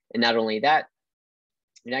training. And not only that,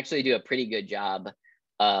 we can actually do a pretty good job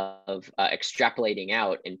of extrapolating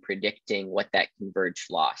out and predicting what that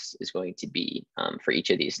converged loss is going to be for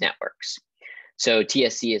each of these networks. So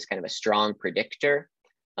TSC is kind of a strong predictor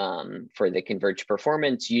for the converged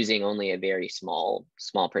performance using only a very small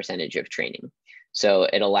percentage of training. So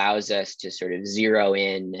it allows us to sort of zero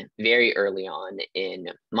in very early on in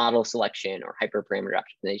model selection or hyperparameter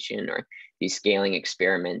optimization or these scaling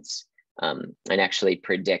experiments and actually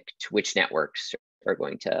predict which networks are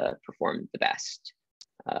going to perform the best,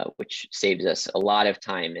 which saves us a lot of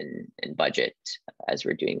time and budget as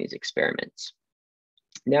we're doing these experiments.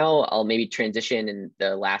 Now I'll maybe transition in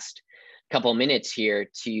the last couple minutes here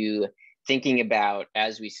to thinking about,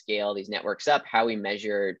 as we scale these networks up, how we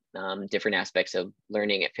measure different aspects of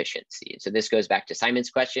learning efficiency. So this goes back to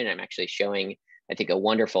Simon's question. I'm actually showing, I think, a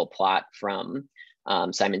wonderful plot from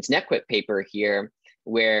Simon's NetQuip paper here,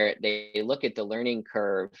 where they look at the learning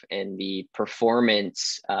curve and the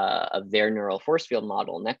performance of their neural force field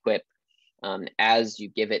model, NetQuip, as you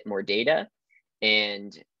give it more data.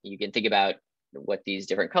 And you can think about what these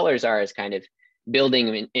different colors are as kind of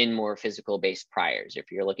building in more physical based priors, if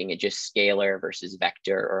you're looking at just scalar versus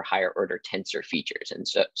vector or higher order tensor features. And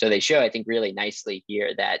so they show, I think, really nicely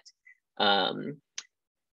here that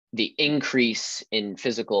the increase in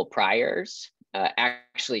physical priors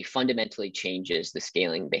actually fundamentally changes the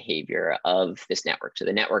scaling behavior of this network. So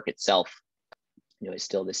the network itself, is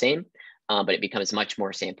still the same, but it becomes much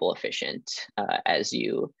more sample efficient as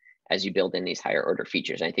you build in these higher order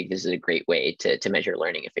features. And I think this is a great way to measure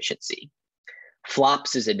learning efficiency.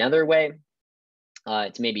 Flops is another way.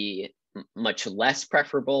 It's maybe much less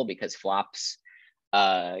preferable because flops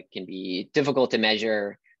can be difficult to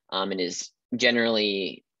measure and is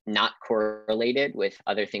generally not correlated with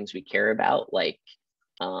other things we care about, like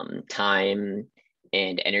time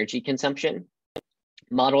and energy consumption.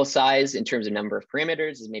 Model size in terms of number of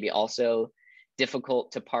parameters is maybe also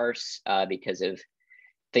difficult to parse because of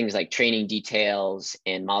things like training details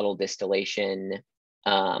and model distillation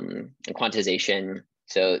and quantization.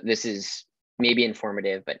 So this is maybe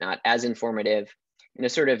informative, but not as informative. And a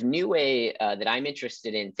sort of new way that I'm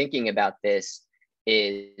interested in thinking about this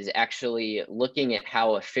is actually looking at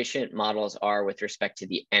how efficient models are with respect to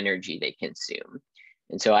the energy they consume.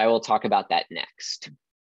 And so I will talk about that next,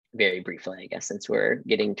 very briefly, I guess, since we're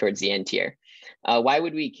getting towards the end here. Why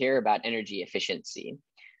would we care about energy efficiency?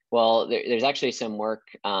 Well, there's actually some work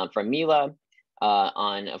from Mila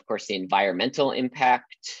on, of course, the environmental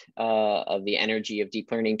impact of the energy of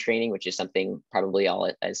deep learning training, which is something probably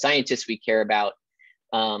all as scientists we care about.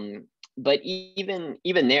 But even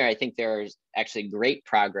there, I think there's actually great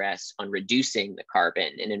progress on reducing the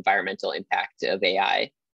carbon and environmental impact of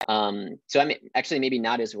AI. So I'm actually maybe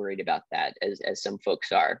not as worried about that as some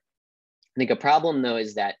folks are. I think a problem, though,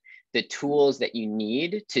 is that the tools that you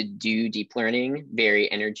need to do deep learning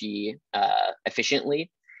very energy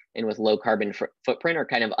efficiently and with low carbon footprint are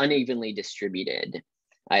kind of unevenly distributed.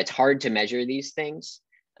 It's hard to measure these things.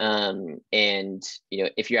 And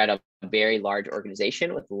if you're at a very large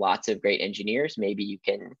organization with lots of great engineers, maybe you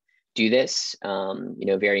can do this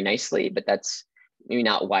very nicely, but that's maybe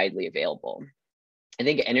not widely available. I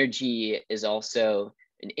think energy is also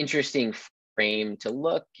an interesting frame to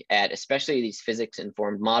look at, especially these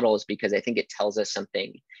physics-informed models, because I think it tells us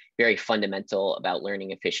something very fundamental about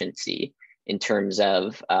learning efficiency in terms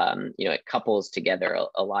of, it couples together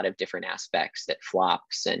a lot of different aspects that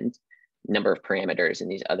flops and number of parameters and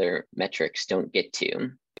these other metrics don't get to.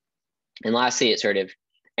 And lastly,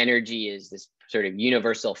 energy is this sort of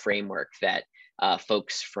universal framework that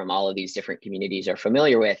folks from all of these different communities are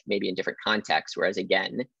familiar with, maybe in different contexts, whereas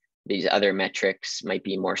again, these other metrics might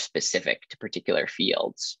be more specific to particular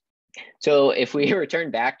fields. So if we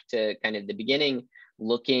return back to kind of the beginning,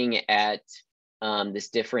 looking at this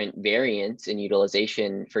different variance in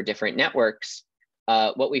utilization for different networks,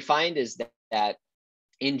 what we find is that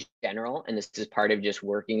in general, and this is part of just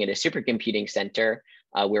working at a supercomputing center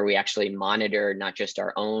where we actually monitor not just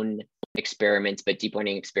our own experiments, but deep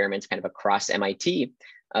learning experiments kind of across MIT,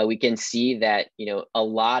 we can see that, a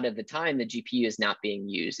lot of the time the GPU is not being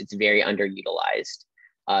used. It's very underutilized,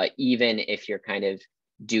 even if you're kind of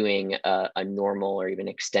doing a normal or even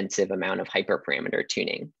extensive amount of hyperparameter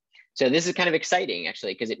tuning. So this is kind of exciting,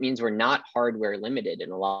 actually, because it means we're not hardware limited.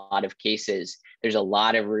 In a lot of cases, there's a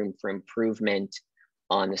lot of room for improvement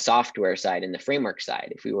on the software side and the framework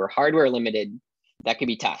side. If we were hardware limited, that could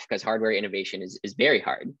be tough because hardware innovation is very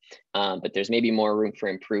hard. But there's maybe more room for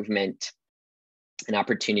improvement and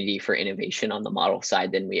opportunity for innovation on the model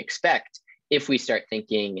side than we expect if we start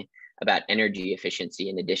thinking about energy efficiency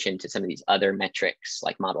in addition to some of these other metrics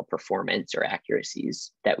like model performance or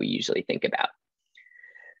accuracies that we usually think about.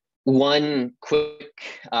 One quick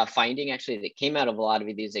finding actually that came out of a lot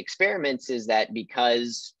of these experiments is that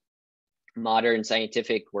because modern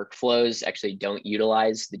scientific workflows actually don't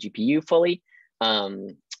utilize the GPU fully,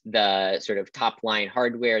 the sort of top line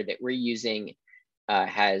hardware that we're using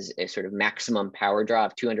has a sort of maximum power draw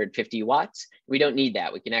of 250 watts. We don't need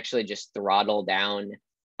that. We can actually just throttle down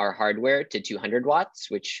our hardware to 200 watts,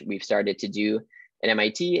 which we've started to do at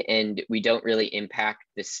MIT, and we don't really impact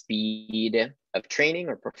the speed of training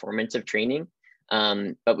or performance of training,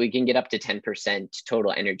 but we can get up to 10%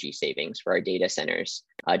 total energy savings for our data centers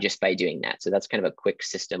just by doing that. So that's kind of a quick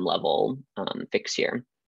system level fix here.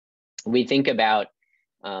 We think about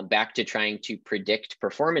back to trying to predict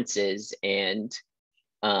performances and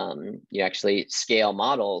you actually scale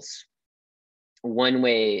models. One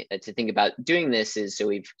way to think about doing this is, so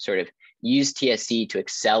we've sort of used TSC to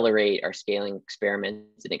accelerate our scaling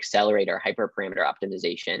experiments and accelerate our hyperparameter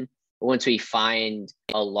optimization. But once we find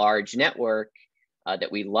a large network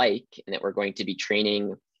that we like and that we're going to be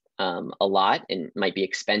training a lot and might be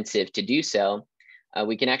expensive to do so,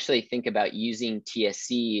 we can actually think about using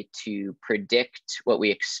TSC to predict what we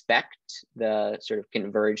expect the sort of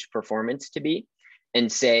converged performance to be,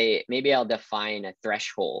 and say, maybe I'll define a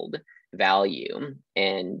threshold value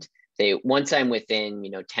and say, once I'm within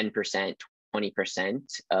 10%, 20%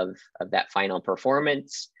 of that final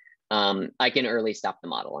performance, I can early stop the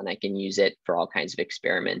model and I can use it for all kinds of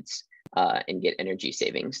experiments and get energy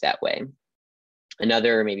savings that way.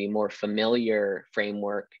 Another maybe more familiar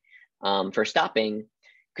framework for stopping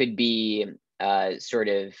could be sort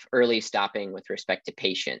of early stopping with respect to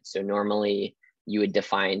patients. So normally you would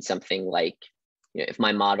define something like, if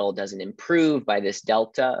my model doesn't improve by this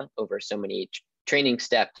delta over so many training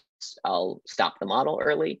steps, I'll stop the model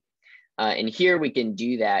early. And here we can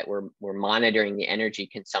do that. We're monitoring the energy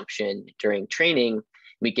consumption during training.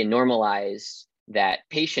 We can normalize that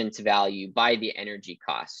patient's value by the energy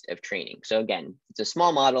cost of training. So again, it's a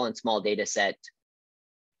small model and small data set.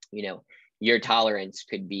 Your tolerance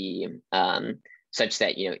could be such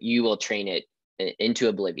that you will train it into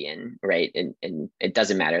oblivion, right? And it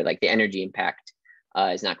doesn't matter, like the energy impact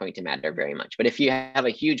is not going to matter very much. But if you have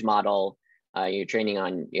a huge model, you're training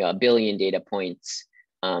on a billion data points,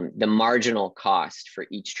 the marginal cost for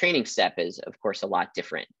each training step is, of course, a lot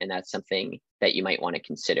different. And that's something that you might want to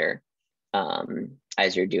consider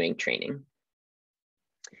as you're doing training.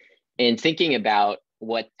 And thinking about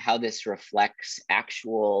how this reflects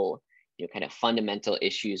actual kind of fundamental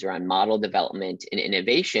issues around model development and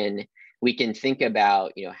innovation, we can think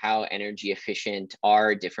about how energy efficient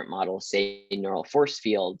are different models, say neural force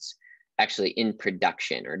fields, actually in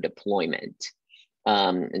production or deployment.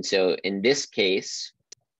 And so in this case,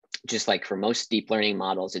 just like for most deep learning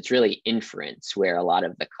models, it's really inference where a lot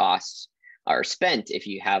of the costs are spent if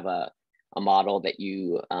you have a model that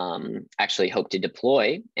you actually hope to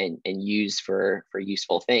deploy and use for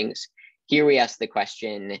useful things. Here we ask the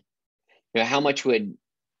question, how much would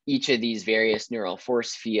each of these various neural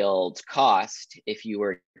force fields cost if you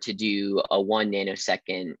were to do a 1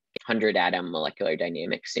 nanosecond 100 atom molecular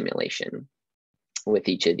dynamics simulation with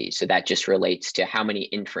each of these? So that just relates to how many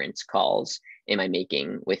inference calls am I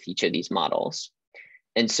making with each of these models.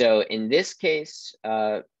 And so in this case,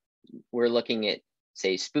 we're looking at,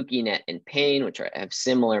 say, SpookyNet and Pain, which have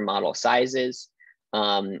similar model sizes.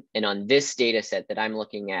 And on this data set that I'm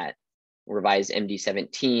looking at, revised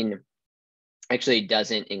MD17, actually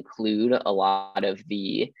doesn't include a lot of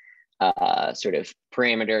the sort of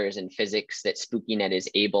parameters and physics that SpookyNet is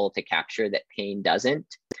able to capture that Pain doesn't.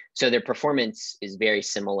 So their performance is very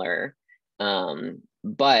similar,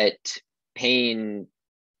 but Pain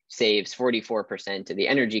saves 44% of the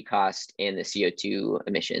energy cost and the CO2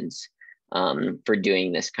 emissions for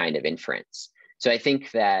doing this kind of inference. So I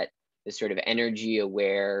think that the sort of energy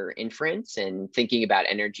aware inference and thinking about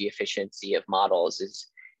energy efficiency of models is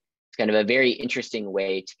kind of a very interesting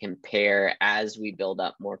way to compare as we build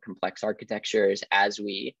up more complex architectures, as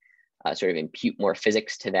we sort of impute more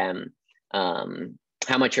physics to them.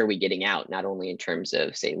 How much are we getting out, not only in terms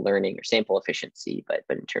of, say, learning or sample efficiency, but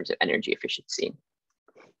in terms of energy efficiency.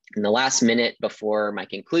 In the last minute before my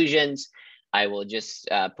conclusions, I will just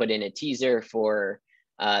put in a teaser for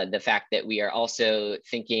the fact that we are also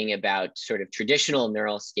thinking about sort of traditional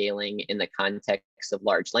neural scaling in the context of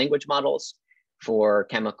large language models for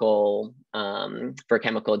chemical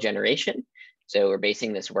generation. So we're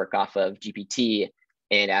basing this work off of GPT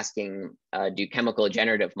and asking, do chemical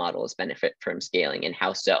generative models benefit from scaling, and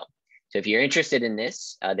how so? So if you're interested in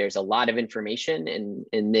this, there's a lot of information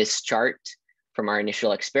in this chart from our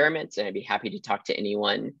initial experiments, and I'd be happy to talk to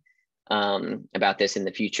anyone about this in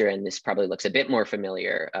the future. And this probably looks a bit more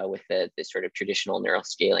familiar with the sort of traditional neural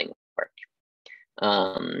scaling work.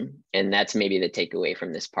 And that's maybe the takeaway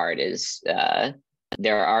from this part is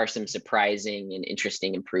there are some surprising and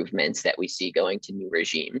interesting improvements that we see going to new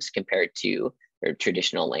regimes compared to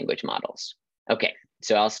traditional language models. Okay,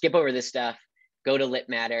 so I'll skip over this stuff, go to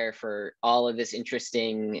LitMatter for all of this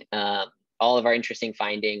interesting, all of our interesting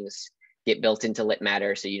findings get built into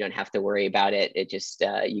LitMatter, so you don't have to worry about it. It just,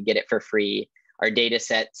 you get it for free. Our data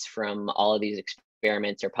sets from all of these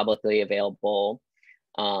experiments are publicly available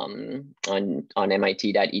on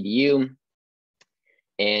mit.edu.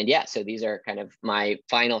 And yeah, so these are kind of my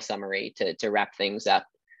final summary to wrap things up.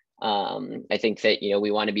 I think that,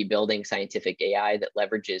 we want to be building scientific AI that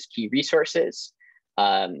leverages key resources.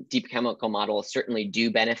 Deep chemical models certainly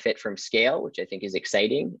do benefit from scale, which I think is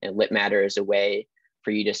exciting. And LitMatter is a way for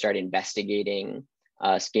you to start investigating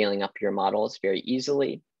scaling up your models very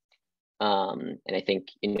easily. And I think,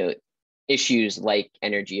 issues like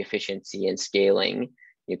energy efficiency and scaling,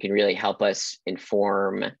 can really help us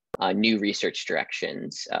inform new research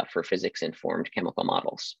directions for physics-informed chemical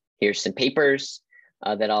models. Here's some papers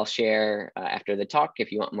that I'll share after the talk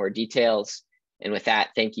if you want more details. And with that,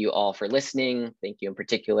 thank you all for listening. Thank you in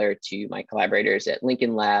particular to my collaborators at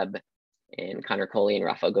Lincoln Lab and Connor Coley and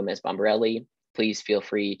Rafael Gomez-Bombarelli. Please feel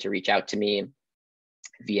free to reach out to me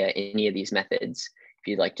via any of these methods if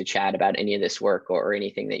you'd like to chat about any of this work or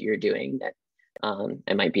anything that you're doing that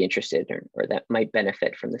I might be interested in or that might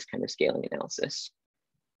benefit from this kind of scaling analysis.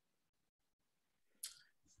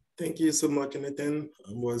 Thank you so much, Nathan.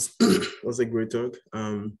 It was a great talk.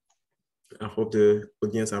 I hope the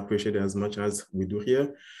audience appreciate it as much as we do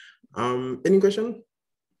here. Any question?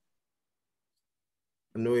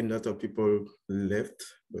 I know a lot of people left,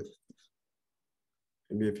 but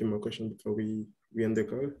maybe a few more questions before we end the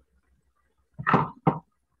call.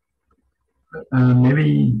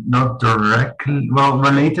 Maybe not directly, well,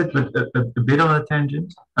 related, but a bit on a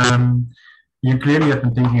tangent. You clearly have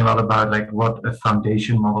been thinking a lot about like what a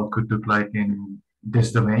foundation model could look like in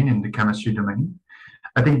this domain, in the chemistry domain.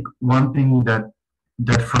 I think one thing that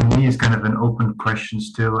for me is kind of an open question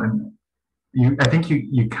still, and I think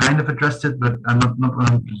you kind of addressed it, but I'm not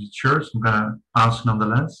 100% sure, so I'm gonna ask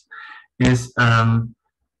nonetheless, is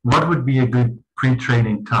what would be a good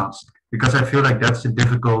pre-training task? Because I feel like that's a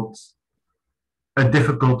difficult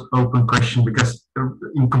open question, because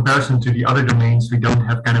in comparison to the other domains, we don't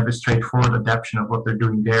have kind of a straightforward adaptation of what they're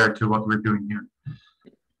doing there to what we're doing here.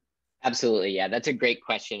 Absolutely, yeah, that's a great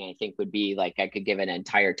question. I think would be like I could give an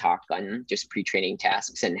entire talk on just pre-training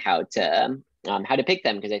tasks and how to pick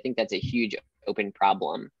them, because I think that's a huge open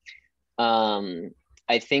problem.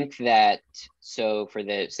 I think that, so for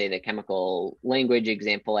the chemical language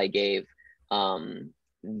example I gave,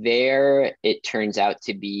 there it turns out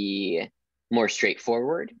to be more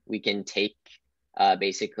straightforward. We can take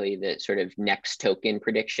basically the sort of next token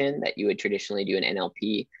prediction that you would traditionally do in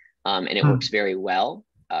NLP, and it works very well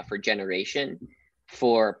for generation.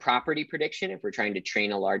 For property prediction, if we're trying to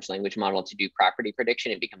train a large language model to do property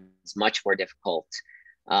prediction, it becomes much more difficult.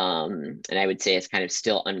 And I would say it's kind of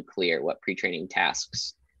still unclear what pre-training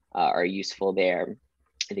tasks are useful there.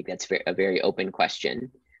 I think that's a very open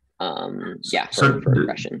question. Yeah, for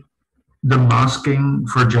regression. The masking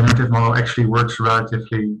for a generative model actually works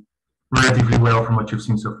relatively well from what you've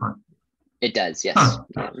seen so far. It does, yes.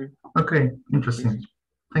 Huh. Okay, interesting.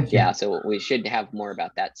 Thank you. Yeah, so we should have more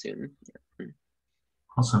about that soon.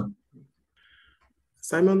 Awesome.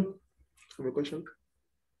 Simon, have a question?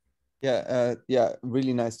 Yeah,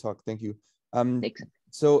 really nice talk. Thank you. Thanks.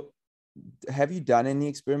 So have you done any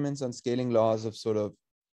experiments on scaling laws of sort of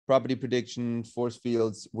property prediction, force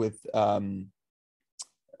fields with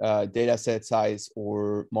data set size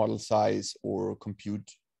or model size or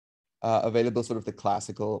compute available, sort of the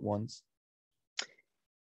classical ones?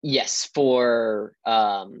 Yes, for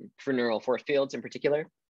neural force fields in particular.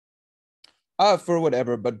 For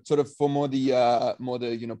whatever, but sort of for more the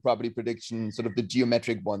property prediction, sort of the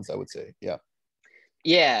geometric ones, I would say. Yeah.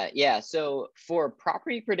 Yeah. So for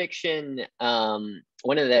property prediction,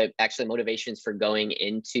 one of the actually motivations for going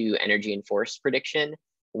into energy and force prediction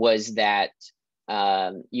was that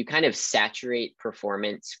you kind of saturate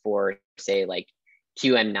performance for, say, like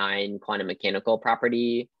QM9 quantum mechanical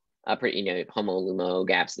property, HOMO, LUMO,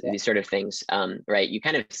 gaps, these sort of things, right? You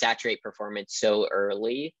kind of saturate performance so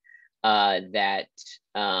early that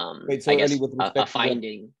Wait, so I guess early with respect a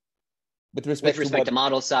finding. With respect to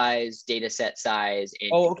model size, data set size,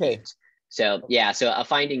 and okay. So yeah, so a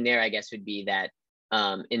finding there, I guess, would be that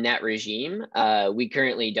in that regime, we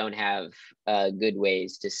currently don't have good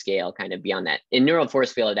ways to scale kind of beyond that. In neural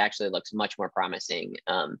force field, it actually looks much more promising,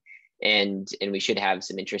 and we should have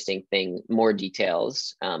some interesting more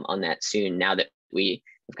details on that soon. Now that we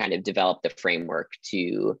have kind of developed the framework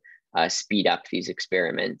to speed up these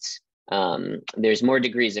experiments. There's more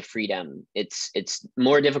degrees of freedom. It's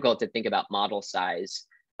more difficult to think about model size,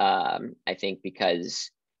 I think, because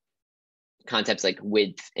concepts like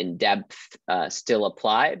width and depth still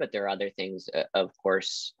apply, but there are other things, of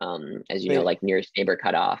course, as you know, like nearest neighbor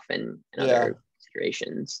cutoff and other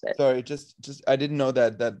considerations. That sorry, just I didn't know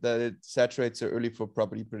that it saturates so early for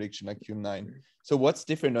property prediction like QM9. So what's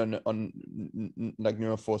different on like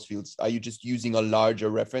neural force fields? Are you just using a larger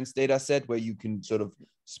reference data set where you can sort of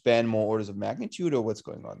span more orders of magnitude, or what's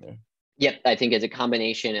going on there? Yep, I think it's a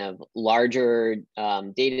combination of larger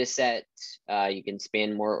data set. You can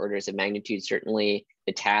span more orders of magnitude. Certainly,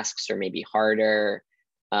 the tasks are maybe harder.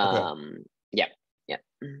 Yep.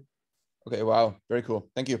 Okay. Wow. Very cool.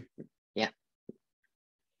 Thank you. Yeah.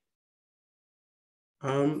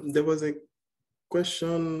 There was a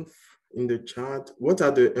question in the chat. What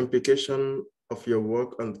are the implications of your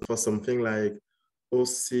work for something like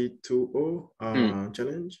OC20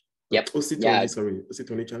 challenge? Yep. OC20, sorry,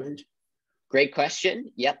 OC20 challenge. Great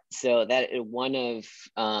question. Yep. So that is one of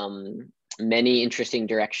many interesting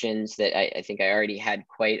directions that I think I already had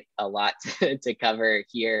quite a lot to cover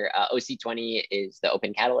here. OC20 is the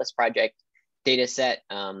Open Catalyst project data set,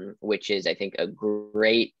 which is, I think, a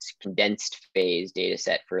great condensed phase data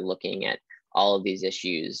set for looking at all of these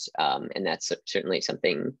issues. And that's certainly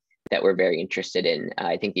something that we're very interested in.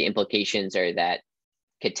 I think the implications are that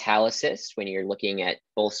catalysis, when you're looking at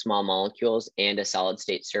both small molecules and a solid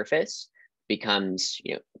state surface, becomes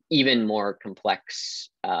even more complex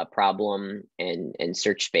problem and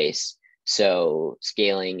search space. So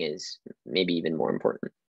scaling is maybe even more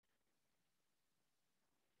important.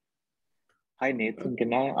 Hi, Nathan.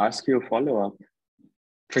 Can I ask you a follow-up?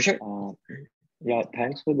 For sure. Yeah,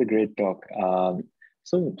 thanks for the great talk.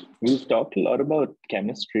 So we've talked a lot about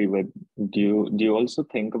chemistry, but do you also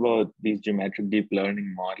think about these geometric deep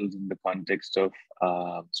learning models in the context of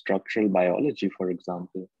structural biology, for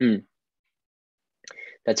example?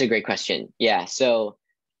 That's a great question. Yeah, so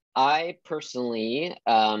I personally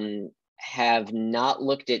have not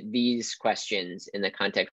looked at these questions in the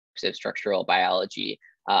context of structural biology.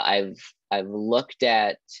 I've looked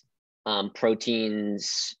at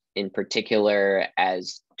proteins in particular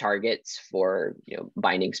as targets for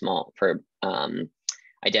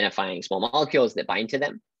identifying small molecules that bind to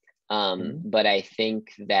them. But I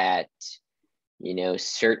think that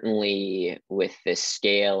certainly with the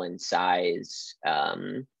scale and size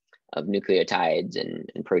of nucleotides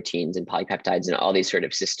and proteins and polypeptides and all these sort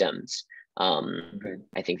of systems,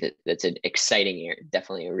 I think that's an exciting area,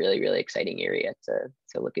 definitely a really, really exciting area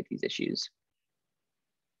to look at these issues.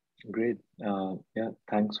 Great. Yeah,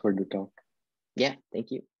 thanks for the talk. Yeah,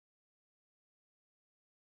 thank you.